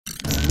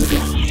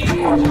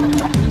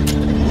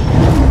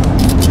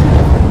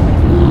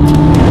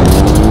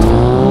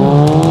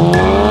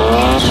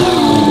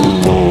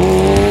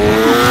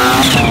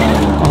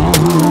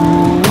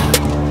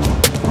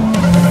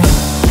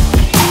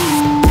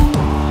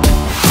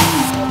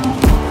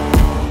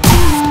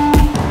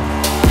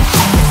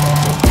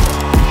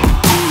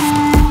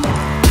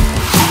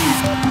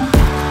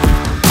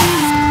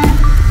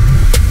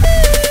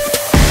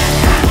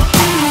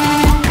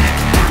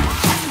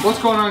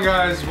What's going on,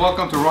 guys?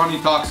 Welcome to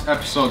Roni Talks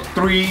episode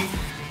 3.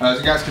 As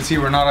you guys can see,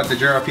 we're not at the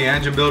JRP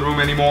engine build room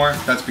anymore.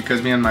 That's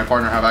because me and my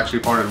partner have actually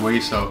parted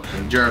ways, so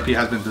JRP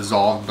has been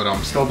dissolved, but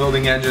I'm still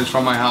building engines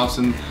from my house,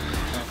 and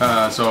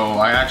so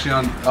I actually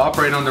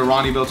operate under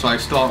Roni Build, so I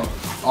still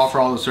offer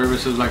all the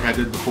services like I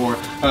did before.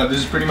 This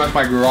is pretty much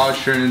my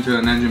garage turned into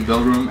an engine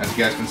build room. As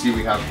you guys can see,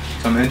 we have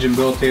some engine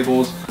build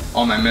tables,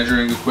 all my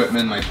measuring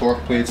equipment, my torque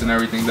plates, and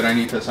everything that I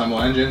need to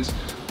assemble engines.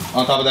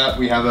 On top of that,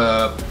 we have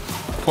a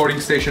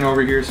porting station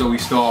over here, so we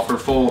still offer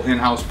full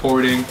in-house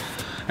porting,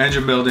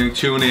 engine building,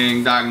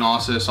 tuning,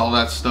 diagnosis, all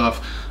that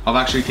stuff. I've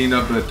actually teamed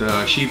up with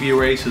Sheepy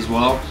Race as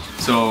well,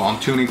 so I'm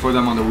tuning for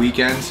them on the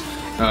weekends.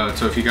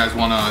 So if you guys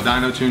want a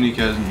dyno tune, you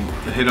can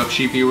hit up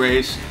Sheepy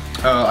Race.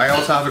 I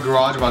also have a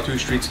garage about 2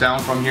 streets down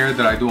from here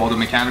that I do all the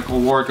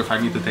mechanical work if I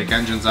need to take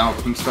engines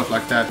out and stuff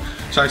like that.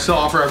 So I still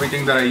offer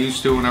everything that I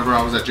used to whenever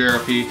I was at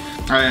JRP.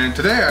 And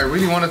today I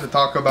really wanted to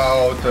talk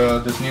about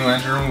this new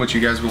engine room, which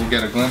you guys will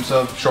get a glimpse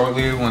of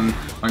shortly when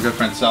my good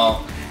friend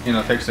Saul,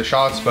 takes the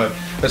shots. But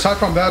aside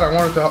from that, I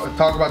wanted to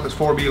talk about this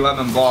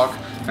 4B11 block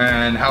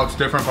and how it's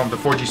different from the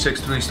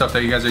 4g63 stuff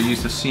that you guys are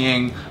used to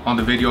seeing on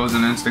the videos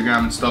and Instagram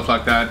and stuff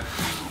like that.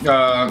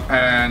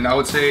 And I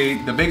would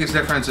say the biggest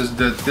difference is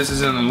that this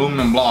is an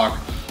aluminum block.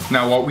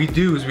 Now what we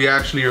do is we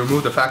actually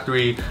remove the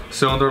factory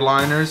cylinder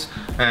liners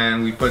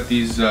and we put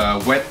these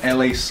wet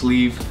LA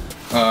sleeve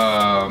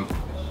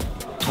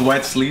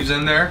wet sleeves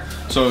in there.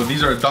 So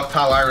these are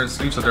ductile iron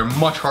sleeves, so they're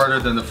much harder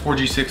than the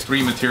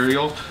 4g63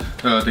 material,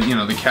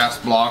 the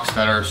cast blocks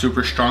that are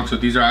super strong. So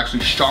these are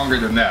actually stronger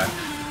than that.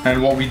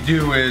 And what we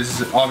do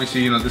is,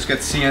 obviously, this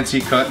gets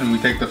CNC cut, and we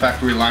take the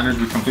factory liners,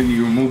 we completely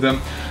remove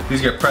them.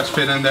 These get press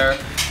fit in there,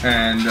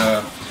 and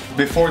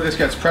before this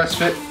gets press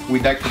fit, we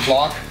deck the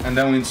block, and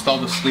then we install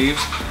the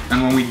sleeves.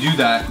 And when we do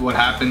that, what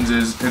happens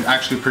is it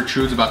actually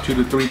protrudes about 2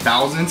 to 3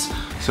 thousandths.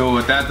 So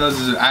what that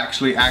does is it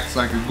actually acts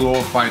like a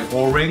glorified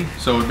O-ring.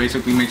 So it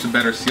basically makes a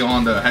better seal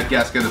on the head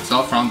gasket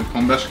itself around the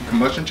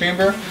combustion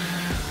chamber.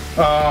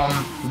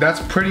 That's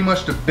pretty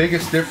much the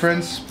biggest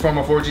difference from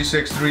a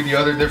 4g63. The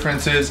other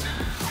difference is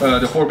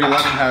the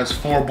 4B11 has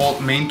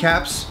 4-bolt main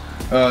caps.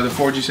 The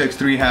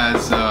 4g63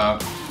 has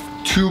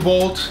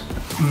 2-bolt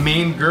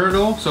main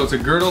girdle. So it's a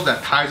girdle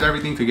that ties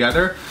everything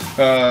together,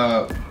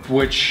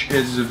 which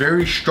is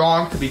very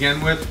strong to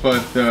begin with,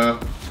 but the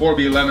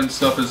 4B11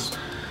 stuff is,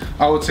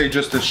 I would say,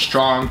 just as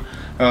strong.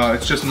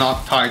 It's just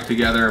not tied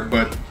together,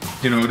 but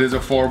it is a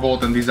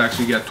 4-bolt, and these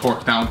actually get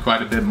torqued down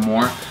quite a bit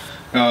more.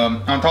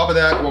 On top of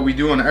that, what we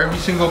do on every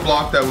single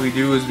block that we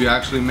do is we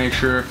actually make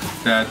sure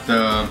that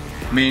the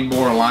main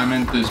bore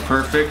alignment is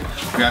perfect.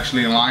 We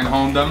actually align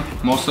hone them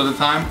most of the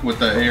time with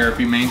the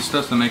JRP main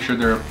stuff to make sure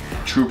they're a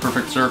true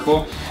perfect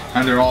circle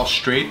and they're all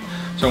straight.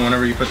 So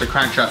whenever you put the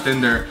crankshaft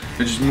in there,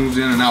 it just moves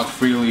in and out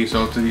freely,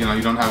 so you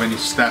don't have any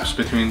steps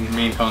between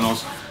main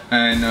tunnels.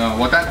 And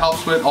what that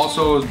helps with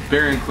also is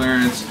bearing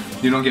clearance.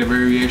 You don't get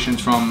variations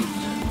from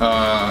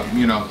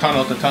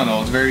tunnel to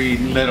tunnel. It's very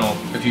little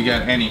if you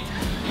get any.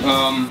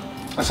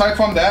 Aside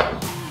from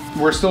that,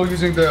 we're still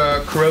using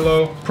the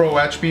Carrillo Pro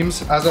Etch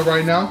beams as of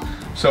right now.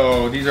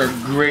 So these are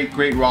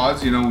great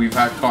rods. We've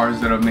had cars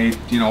that have made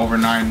over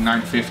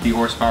 950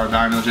 horsepower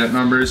dyno jet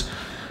numbers,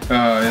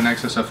 in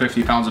excess of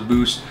 50 pounds of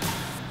boost.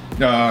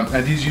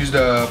 And these use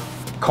the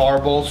car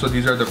bolts, so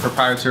these are the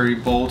proprietary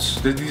bolts.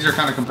 These are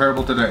kind of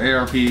comparable to the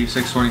JRP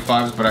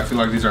 625s, but I feel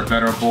like these are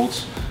better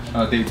bolts.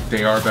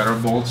 They are better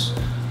bolts.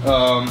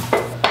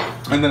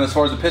 And then as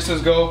far as the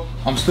pistons go,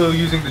 I'm still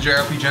using the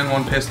JRP Gen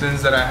 1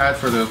 pistons that I had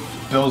for the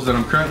builds that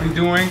I'm currently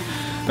doing.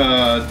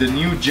 The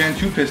new Gen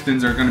 2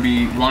 pistons are going to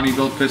be Roni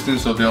built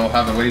pistons, so they'll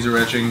have a laser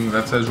etching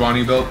that says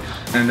Roni built.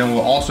 And then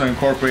we'll also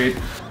incorporate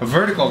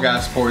vertical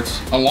gas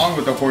ports along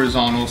with the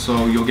horizontal,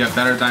 so you'll get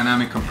better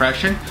dynamic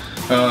compression,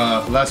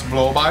 less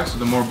blow by, so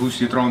the more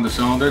boost you throw in the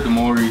cylinder, the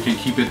more you can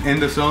keep it in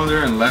the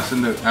cylinder and less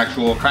in the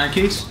actual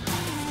crankcase.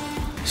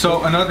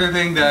 So another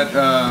thing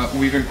that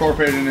we've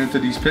incorporated into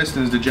these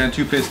pistons, the Gen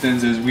 2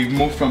 pistons, is we've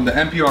moved from the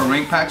Mpr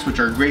Ring Packs, which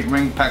are great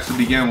ring packs to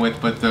begin with,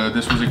 but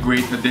this was a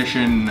great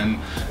addition and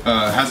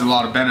has a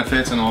lot of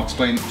benefits, and I'll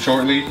explain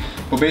shortly.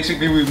 But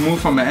basically we've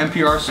moved from the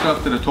Mpr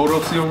stuff to the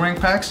Total Seal Ring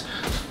Packs,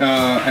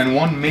 and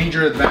one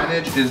major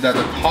advantage is that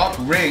the top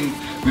ring,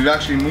 we've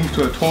actually moved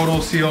to a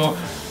Total Seal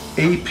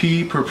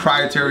AP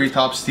proprietary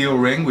top steel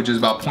ring, which is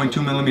about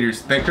 0.2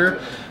 millimeters thicker.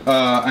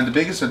 And the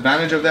biggest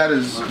advantage of that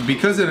is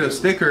because it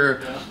is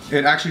thicker,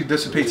 it actually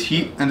dissipates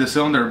heat in the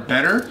cylinder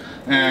better,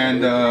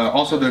 and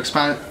also the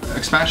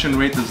expansion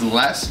rate is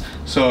less,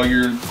 so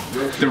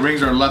the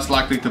rings are less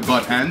likely to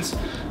butt ends.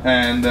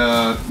 And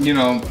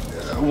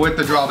with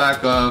the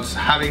drawback of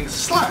having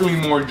slightly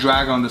more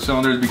drag on the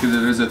cylinders because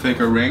it is a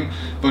thicker ring.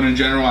 But in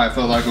general, I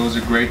felt like it was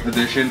a great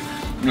addition.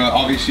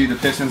 Obviously, the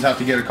pistons have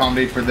to get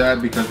accommodated for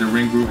that because the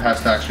ring groove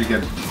has to actually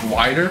get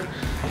wider.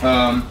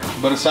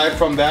 But aside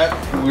from that,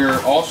 we're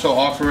also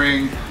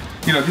offering,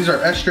 you know, these are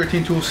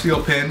S13 tool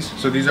steel pins.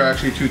 So these are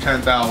actually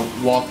 2/10 thou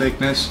wall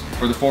thickness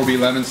for the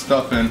 4B11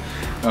 stuff, and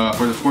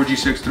for the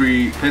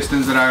 4g63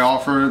 pistons that I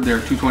offer, they're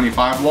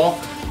 225 wall,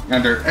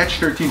 and they're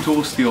S13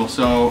 tool steel.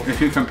 So if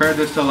you compare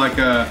this to like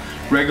a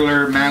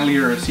regular Manly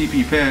or a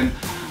CP pin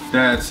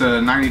that's a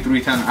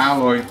 9310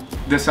 alloy,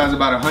 this has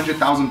about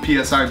 100,000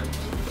 psi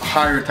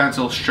higher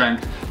tensile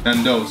strength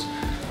than those.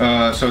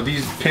 So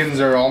these pins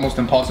are almost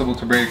impossible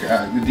to break.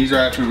 These are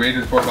actually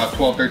rated for about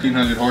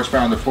 1300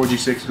 horsepower, and the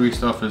 4g63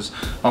 stuff is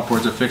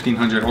upwards of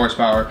 1500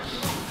 horsepower.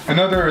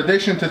 Another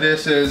addition to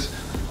this is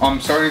I'm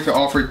starting to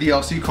offer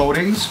DLC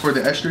coatings for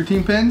the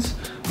S13 pins,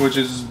 which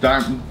is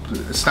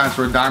stands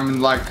for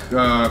diamond-like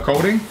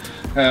coating.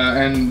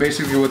 And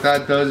basically what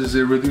that does is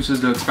it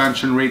reduces the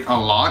expansion rate a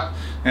lot,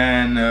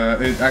 and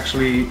it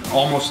actually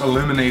almost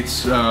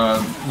eliminates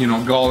you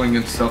know, galling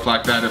and stuff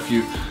like that if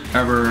you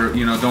ever,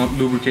 you know, don't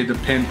lubricate the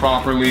pin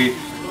properly,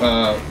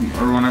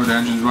 or whenever the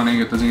engine's running,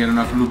 it doesn't get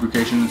enough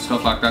lubrication and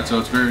stuff like that. So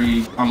it's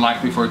very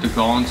unlikely for it to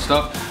gall and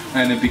stuff,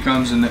 and it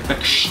becomes an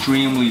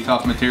extremely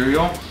tough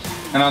material.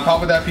 And on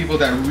top of that, people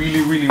that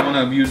really want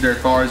to abuse their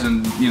cars,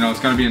 and you know, it's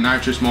going to be a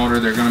nitrous motor,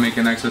 they're going to make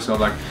an excess of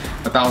like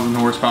 1,000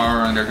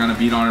 horsepower, and they're going to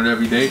beat on it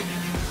every day.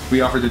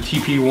 We offer the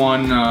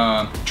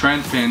TP1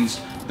 trend pins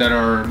that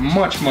are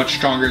much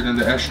stronger than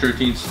the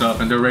S13 stuff,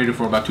 and they're rated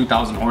for about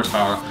 2,000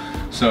 horsepower.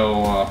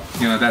 So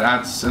you know, that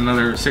adds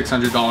another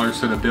 $600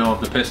 to the bill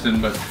of the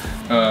piston, but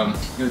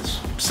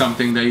it's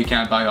something that you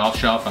can't buy off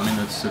shelf. I mean,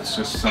 it's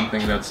just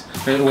something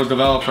it was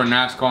developed for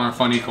NASCAR and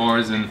funny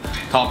cars and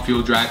top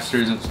fuel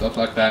dragsters and stuff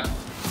like that.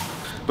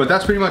 But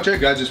that's pretty much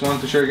it, guys. Just wanted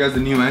to show you guys the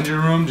new engine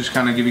room, just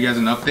kind of give you guys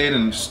an update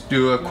and just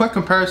do a quick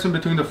comparison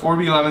between the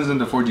 4B11s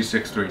and the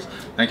 4G63s.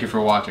 Thank you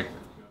for watching.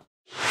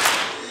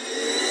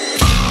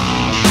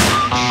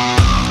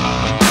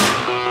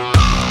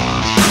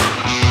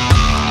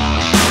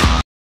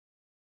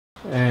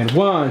 And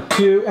 1,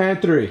 2,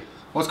 and 3.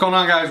 What's going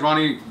on, guys?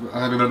 Roni